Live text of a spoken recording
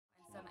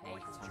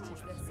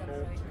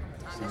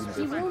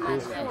He will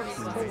not force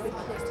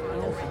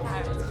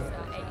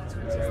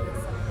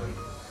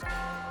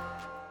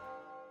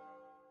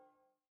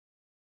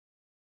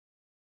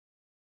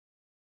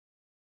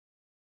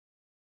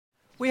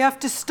We have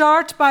to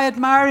start by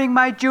admiring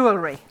my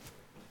jewellery.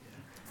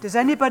 Does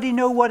anybody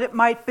know what it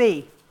might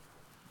be?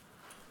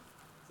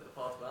 Is it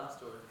part of an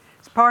asteroid?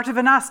 It's part of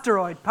an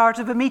asteroid, part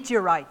of a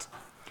meteorite.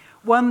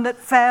 One that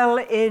fell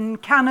in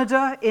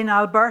Canada, in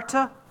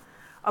Alberta,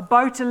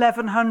 about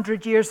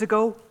 1100 years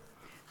ago,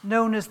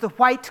 known as the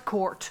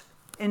Whitecourt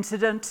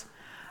incident.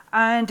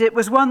 And it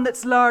was one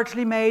that's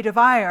largely made of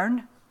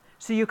iron,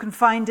 so you can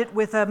find it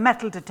with a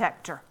metal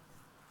detector.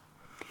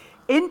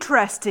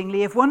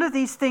 Interestingly, if one of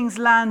these things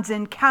lands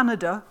in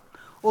Canada,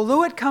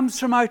 although it comes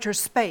from outer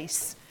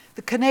space,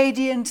 the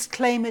Canadians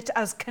claim it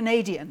as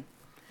Canadian.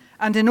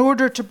 And in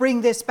order to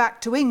bring this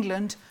back to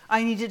England,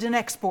 I needed an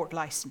export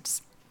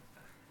license.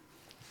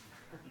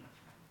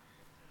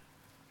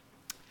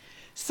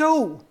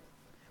 So,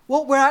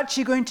 what we're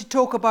actually going to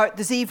talk about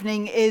this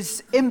evening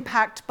is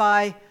impact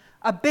by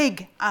a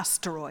big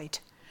asteroid.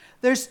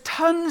 There's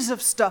tons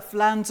of stuff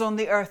lands on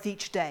the Earth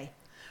each day,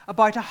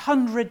 about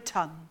 100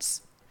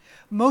 tons.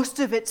 Most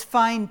of it's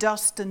fine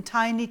dust and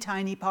tiny,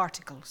 tiny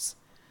particles.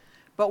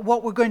 But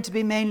what we're going to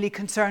be mainly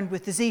concerned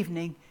with this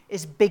evening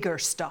is bigger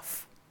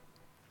stuff.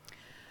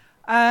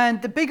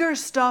 And the bigger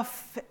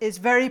stuff is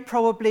very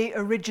probably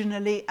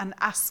originally an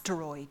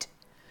asteroid.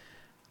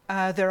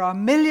 There are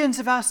millions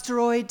of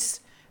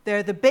asteroids.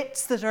 They're the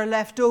bits that are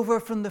left over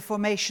from the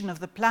formation of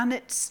the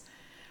planets,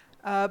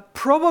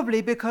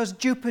 probably because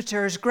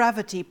Jupiter's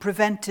gravity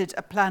prevented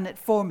a planet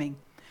forming.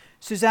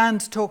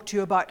 Suzanne's talked to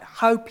you about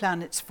how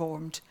planets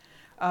formed,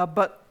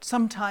 but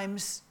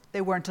sometimes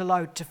they weren't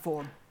allowed to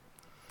form.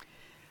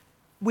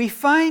 We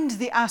find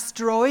the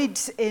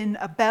asteroids in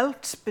a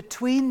belt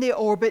between the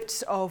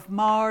orbits of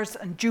Mars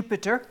and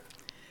Jupiter.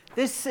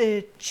 This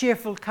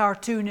cheerful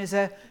cartoon is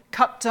a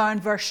cut-down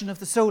version of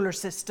the solar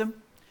system.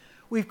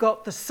 We've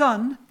got the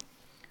Sun.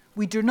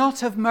 We do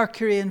not have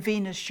Mercury and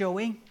Venus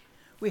showing.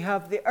 We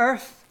have the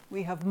Earth,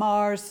 we have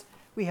Mars,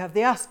 we have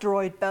the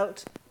asteroid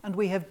belt, and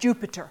we have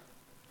Jupiter.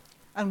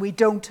 And we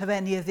don't have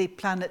any of the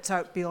planets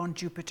out beyond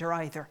Jupiter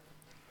either.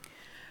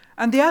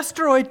 And the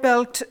asteroid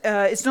belt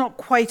is not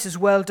quite as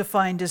well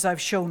defined as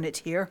I've shown it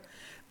here,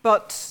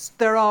 but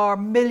there are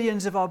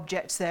millions of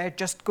objects there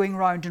just going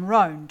round and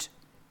round.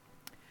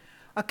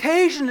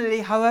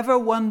 Occasionally, however,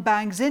 one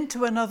bangs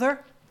into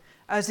another,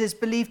 as is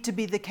believed to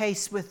be the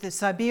case with the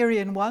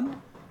Siberian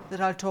one, that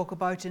I'll talk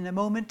about in a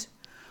moment,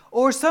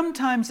 or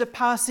sometimes a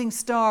passing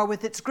star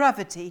with its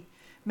gravity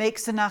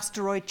makes an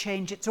asteroid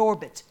change its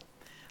orbit.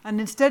 And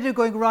instead of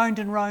going round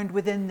and round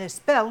within this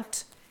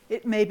belt,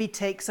 it maybe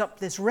takes up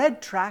this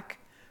red track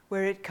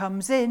where it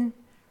comes in,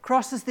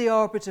 crosses the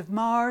orbit of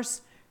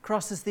Mars,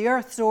 crosses the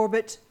Earth's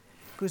orbit,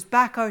 goes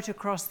back out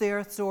across the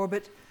Earth's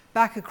orbit,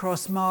 back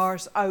across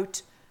Mars,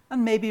 out,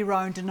 and maybe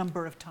round a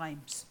number of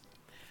times.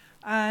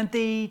 And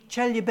the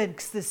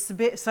Chelyabinsk,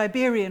 the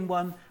Siberian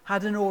one,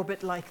 had an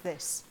orbit like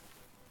this.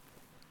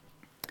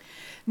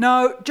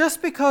 Now,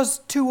 just because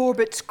two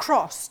orbits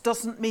cross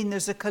doesn't mean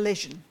there's a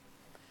collision.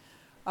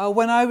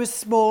 When I was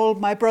small,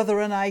 my brother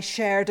and I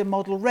shared a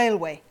model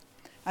railway,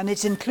 and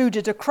it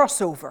included a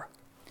crossover.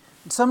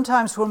 And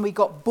sometimes when we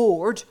got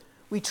bored,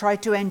 we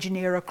tried to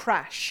engineer a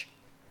crash.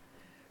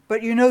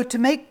 But you know, to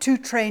make two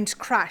trains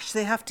crash,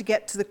 they have to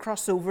get to the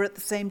crossover at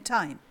the same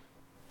time.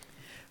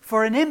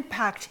 For an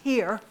impact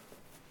here,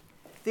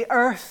 the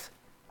Earth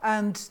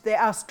and the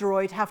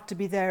asteroid have to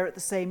be there at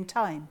the same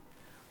time,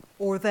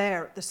 or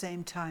there at the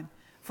same time.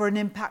 For an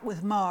impact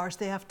with Mars,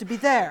 they have to be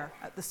there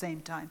at the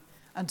same time,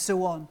 and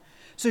so on.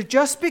 So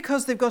just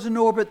because they've got an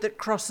orbit that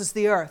crosses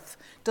the Earth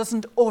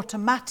doesn't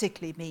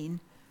automatically mean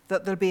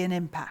that there'll be an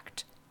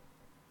impact.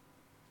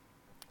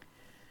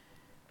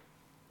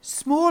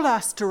 Small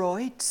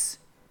asteroids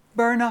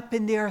burn up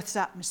in the Earth's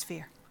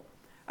atmosphere,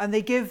 and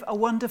they give a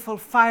wonderful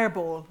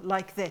fireball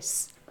like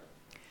this.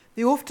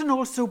 They often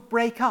also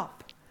break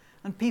up,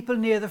 and people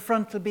near the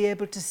front will be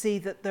able to see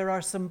that there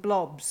are some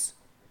blobs,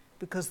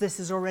 because this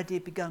has already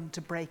begun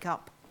to break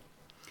up.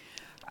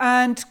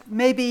 And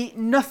maybe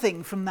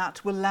nothing from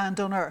that will land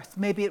on Earth.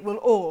 Maybe it will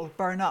all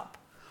burn up.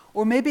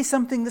 Or maybe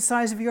something the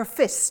size of your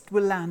fist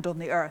will land on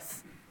the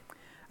Earth.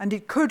 And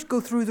it could go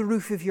through the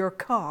roof of your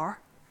car,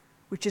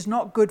 which is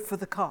not good for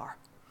the car.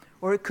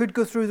 Or it could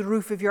go through the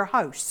roof of your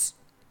house,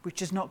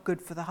 which is not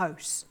good for the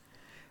house.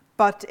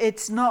 But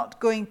it's not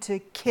going to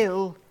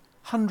kill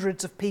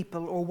hundreds of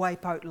people or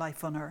wipe out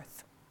life on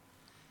Earth.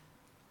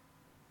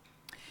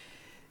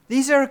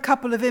 These are a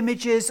couple of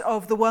images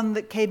of the one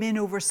that came in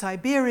over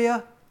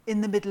Siberia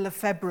in the middle of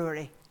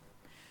February.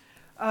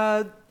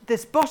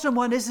 This bottom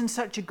one isn't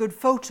such a good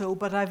photo,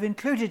 but I've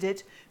included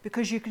it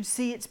because you can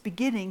see it's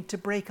beginning to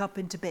break up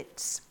into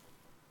bits.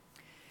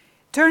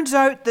 Turns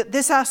out that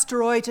this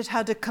asteroid had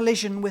had a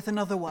collision with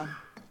another one,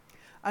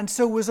 and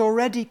so was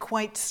already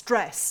quite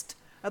stressed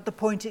at the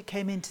point it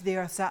came into the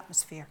Earth's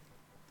atmosphere.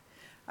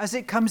 As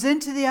it comes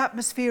into the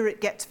atmosphere, it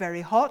gets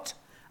very hot,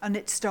 and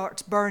it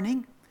starts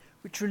burning,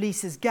 which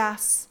releases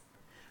gas,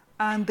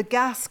 and the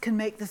gas can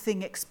make the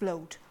thing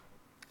explode.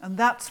 And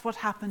that's what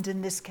happened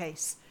in this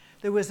case.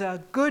 There was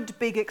a good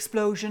big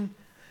explosion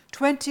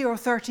 20 or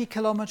 30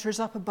 kilometers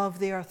up above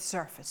the Earth's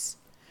surface.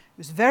 It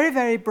was very,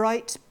 very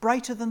bright,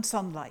 brighter than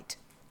sunlight.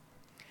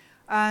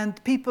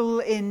 And people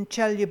in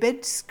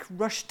Chelyabinsk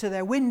rushed to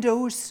their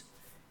windows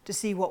to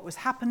see what was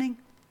happening.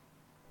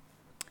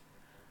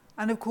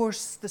 And of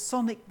course, the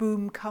sonic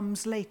boom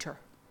comes later,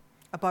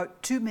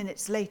 about 2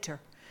 minutes later.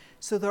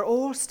 So they're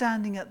all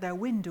standing at their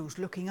windows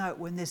looking out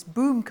when this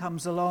boom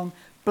comes along,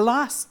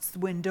 blasts the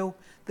window,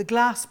 the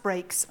glass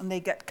breaks, and they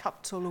get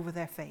cuts all over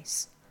their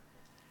face.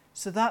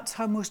 So that's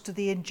how most of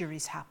the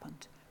injuries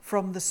happened,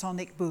 from the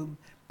sonic boom,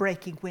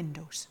 breaking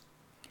windows.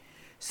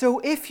 So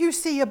if you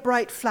see a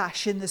bright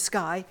flash in the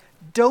sky,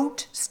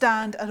 don't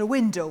stand at a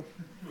window.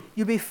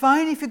 You'll be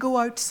fine if you go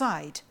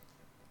outside.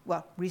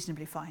 Well,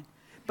 reasonably fine.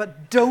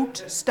 But don't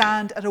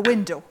stand at a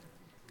window,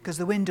 because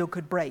the window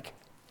could break.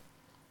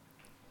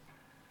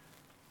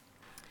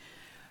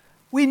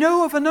 We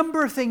know of a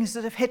number of things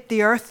that have hit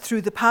the Earth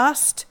through the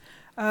past.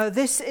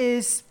 This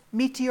is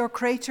Meteor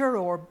Crater,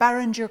 or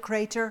Barringer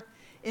Crater,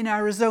 in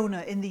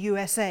Arizona in the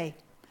USA.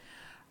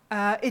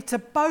 It's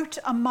about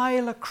a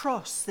mile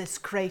across, this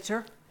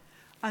crater,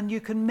 and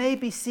you can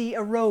maybe see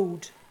a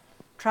road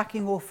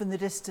tracking off in the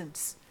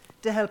distance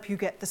to help you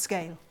get the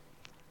scale.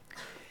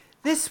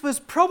 This was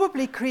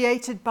probably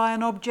created by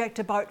an object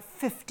about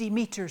 50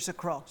 meters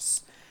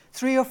across,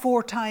 3 or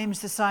 4 times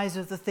the size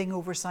of the thing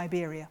over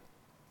Siberia.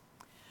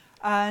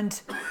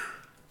 And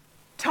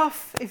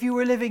tough if you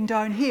were living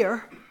down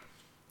here,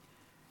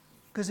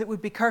 because it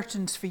would be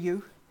curtains for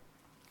you.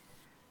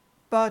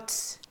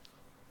 But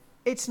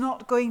it's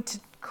not going to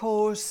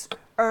cause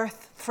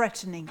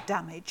Earth-threatening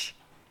damage.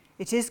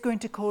 It is going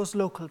to cause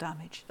local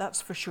damage,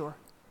 that's for sure.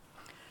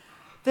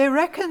 They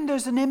reckon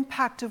there's an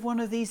impact of one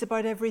of these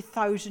about every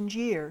 1,000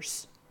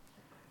 years,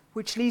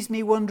 which leaves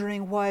me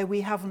wondering why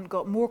we haven't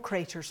got more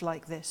craters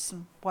like this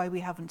and why we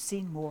haven't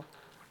seen more.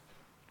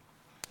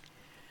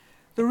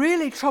 The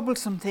really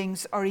troublesome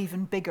things are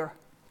even bigger.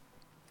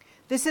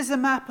 This is a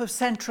map of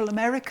Central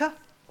America.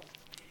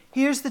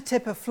 Here's the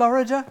tip of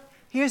Florida.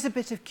 Here's a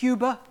bit of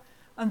Cuba,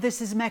 and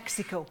this is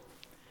Mexico.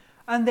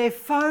 And they've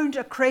found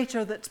a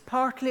crater that's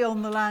partly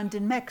on the land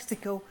in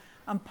Mexico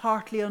and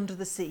partly under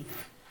the sea.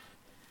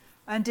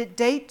 And it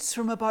dates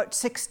from about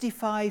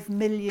 65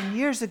 million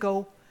years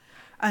ago,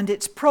 and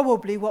it's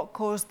probably what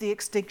caused the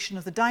extinction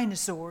of the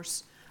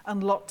dinosaurs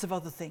and lots of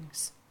other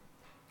things.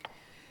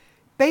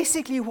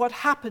 Basically, what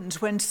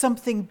happens when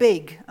something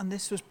big, and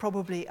this was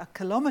probably a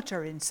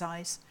kilometer in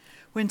size,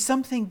 when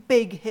something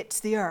big hits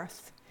the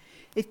Earth,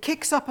 it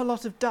kicks up a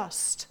lot of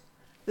dust.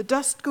 The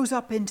dust goes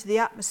up into the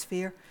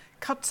atmosphere,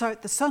 cuts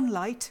out the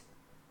sunlight,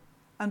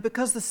 and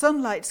because the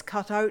sunlight's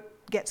cut out,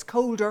 gets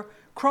colder,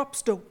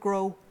 crops don't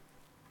grow,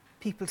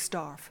 people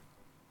starve.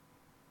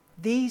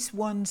 These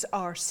ones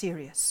are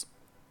serious.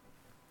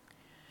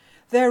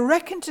 They're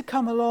reckoned to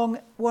come along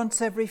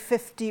once every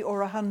 50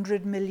 or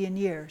 100 million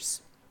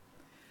years.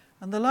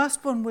 And the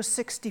last one was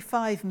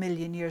 65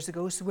 million years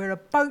ago, so we're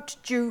about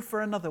due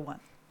for another one.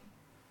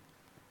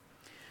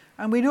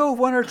 And we know of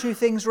 1 or 2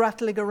 things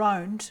rattling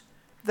around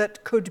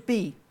that could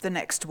be the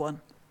next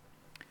one.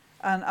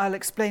 And I'll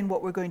explain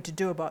what we're going to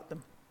do about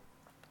them.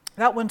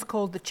 That one's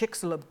called the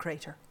Chicxulub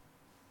crater.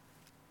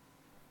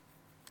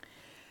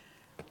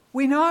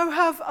 We now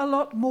have a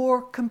lot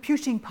more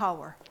computing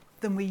power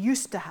than we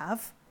used to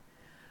have.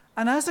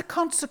 And as a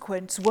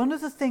consequence, one of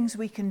the things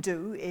we can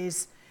do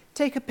is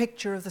take a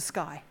picture of the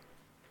sky.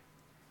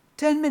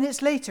 10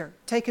 minutes later,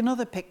 take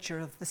another picture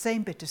of the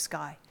same bit of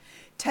sky.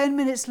 10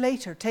 minutes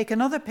later, take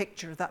another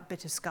picture of that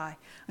bit of sky.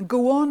 And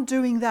go on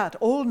doing that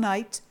all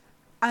night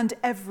and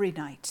every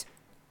night.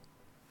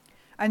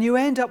 And you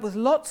end up with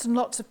lots and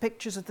lots of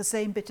pictures of the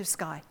same bit of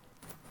sky.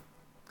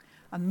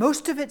 And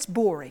most of it's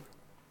boring.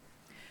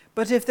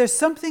 But if there's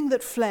something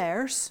that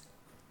flares,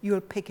 you'll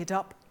pick it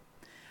up.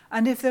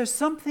 And if there's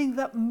something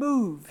that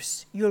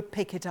moves, you'll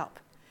pick it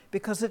up,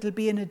 because it'll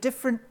be in a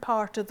different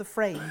part of the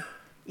frame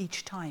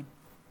each time.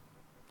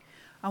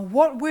 And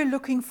what we're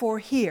looking for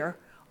here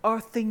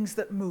are things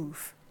that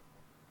move.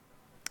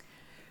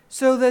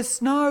 So there's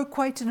now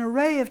quite an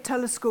array of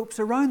telescopes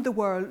around the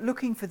world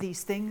looking for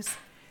these things.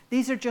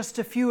 These are just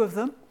a few of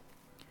them.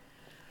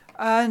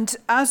 And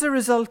as a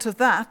result of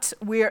that,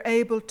 we are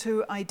able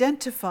to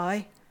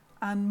identify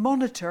and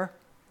monitor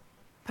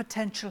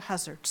potential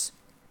hazards.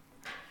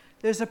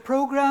 There's a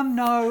program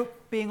now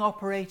being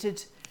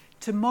operated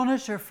to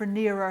monitor for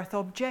near-Earth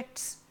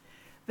objects.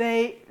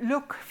 They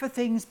look for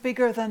things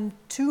bigger than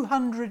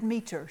 200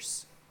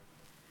 meters.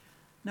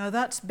 Now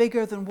that's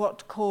bigger than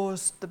what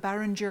caused the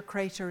Barringer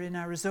crater in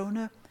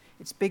Arizona.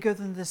 It's bigger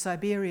than the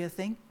Siberia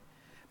thing,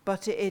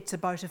 but it's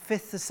about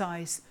 1/5 the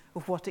size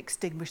of what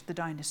extinguished the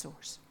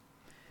dinosaurs.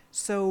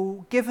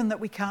 So given that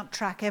we can't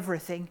track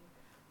everything,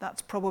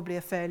 that's probably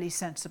a fairly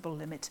sensible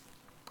limit.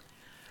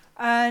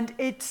 And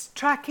it's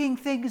tracking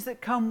things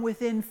that come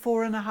within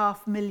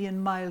 4.5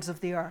 million miles of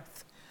the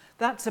Earth.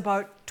 That's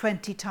about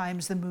 20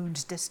 times the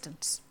moon's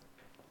distance.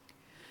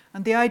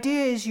 And the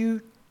idea is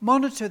you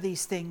monitor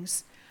these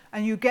things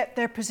and you get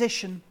their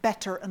position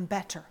better and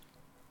better.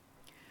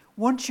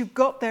 Once you've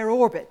got their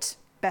orbit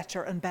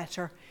better and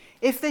better,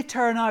 if they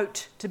turn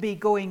out to be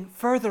going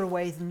further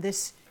away than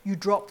this, you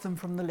drop them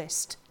from the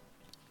list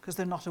because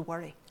they're not a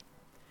worry.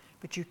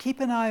 But you keep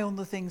an eye on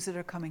the things that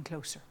are coming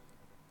closer.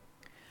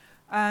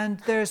 And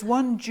there's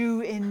one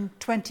due in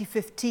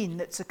 2015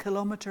 that's 1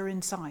 kilometre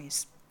in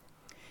size.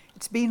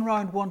 It's been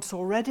round once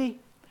already.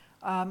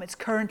 It's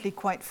currently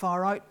quite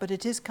far out, but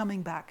it is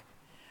coming back.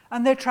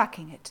 And they're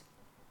tracking it.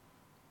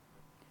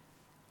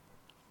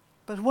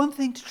 But one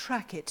thing to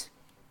track it,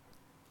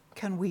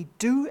 can we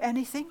do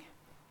anything?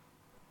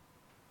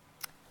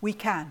 We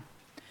can.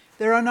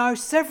 There are now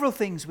several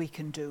things we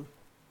can do.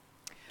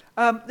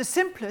 The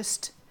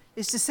simplest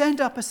is to send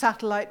up a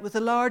satellite with a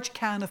large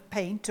can of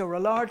paint or a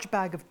large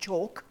bag of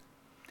chalk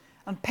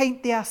and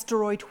paint the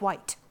asteroid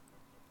white.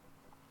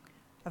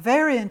 A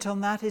variant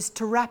on that is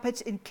to wrap it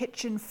in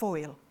kitchen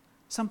foil,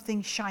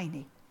 something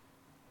shiny.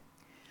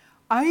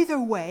 Either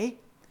way,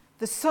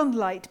 the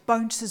sunlight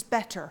bounces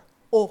better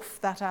off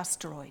that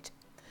asteroid.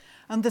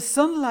 And the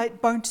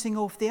sunlight bouncing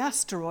off the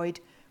asteroid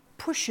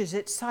pushes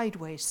it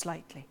sideways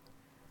slightly.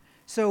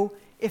 So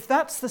if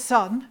that's the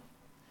sun,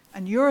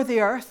 and you're the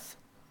Earth,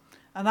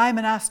 and I'm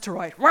an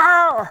asteroid,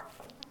 roar!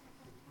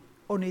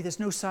 Only there's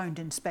no sound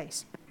in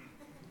space.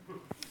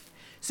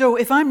 So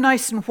if I'm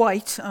nice and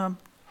white,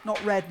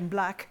 not red and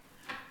black,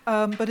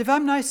 but if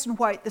I'm nice and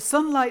white, the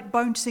sunlight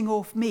bouncing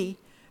off me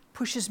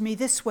pushes me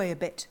this way a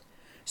bit.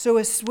 So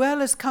as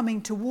well as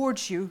coming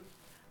towards you,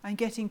 I'm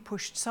getting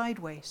pushed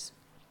sideways.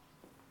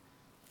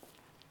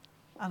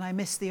 And I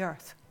miss the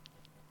Earth.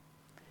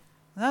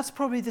 And that's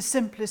probably the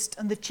simplest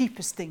and the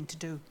cheapest thing to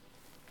do.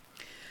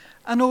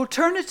 An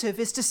alternative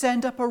is to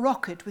send up a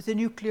rocket with a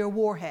nuclear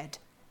warhead.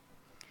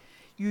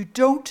 You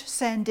don't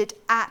send it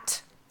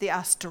at the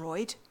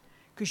asteroid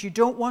because you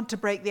don't want to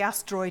break the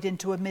asteroid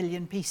into 1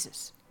 million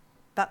pieces.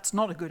 That's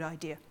not a good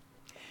idea.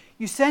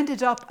 You send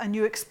it up and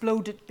you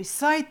explode it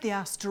beside the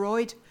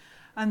asteroid,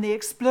 and the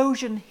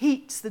explosion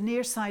heats the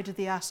near side of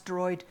the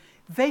asteroid,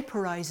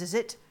 vaporizes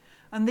it,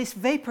 and this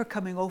vapor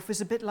coming off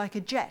is a bit like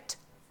a jet,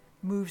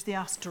 moves the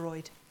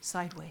asteroid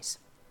sideways.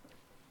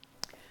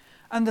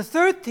 And the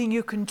third thing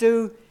you can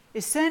do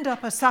is send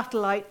up a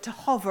satellite to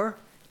hover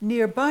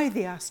nearby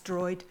the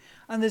asteroid,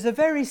 and there's a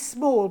very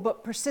small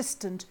but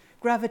persistent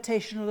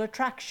gravitational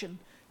attraction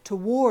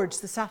towards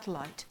the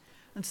satellite,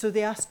 and so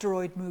the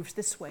asteroid moves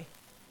this way.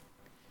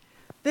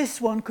 This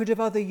one could have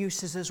other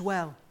uses as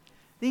well.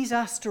 These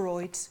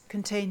asteroids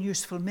contain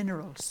useful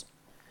minerals,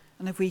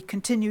 and if we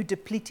continue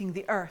depleting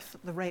the Earth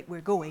at the rate we're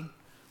going,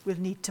 we'll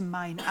need to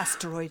mine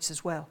asteroids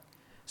as well.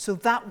 So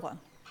that one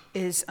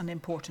is an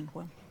important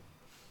one.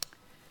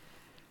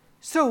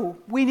 So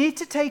we need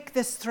to take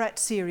this threat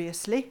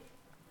seriously.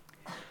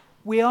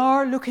 We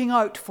are looking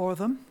out for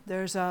them.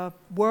 There's a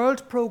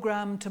world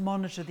program to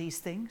monitor these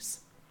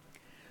things.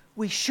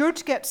 We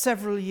should get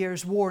several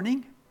years'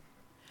 warning,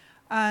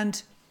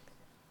 and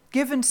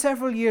given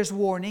several years'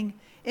 warning,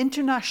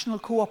 international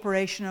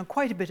cooperation and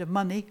quite a bit of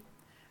money,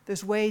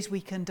 there's ways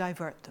we can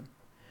divert them.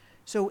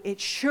 So it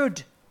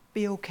should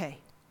be okay.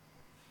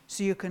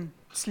 So you can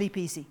sleep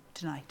easy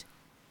tonight.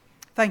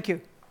 Thank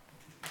you.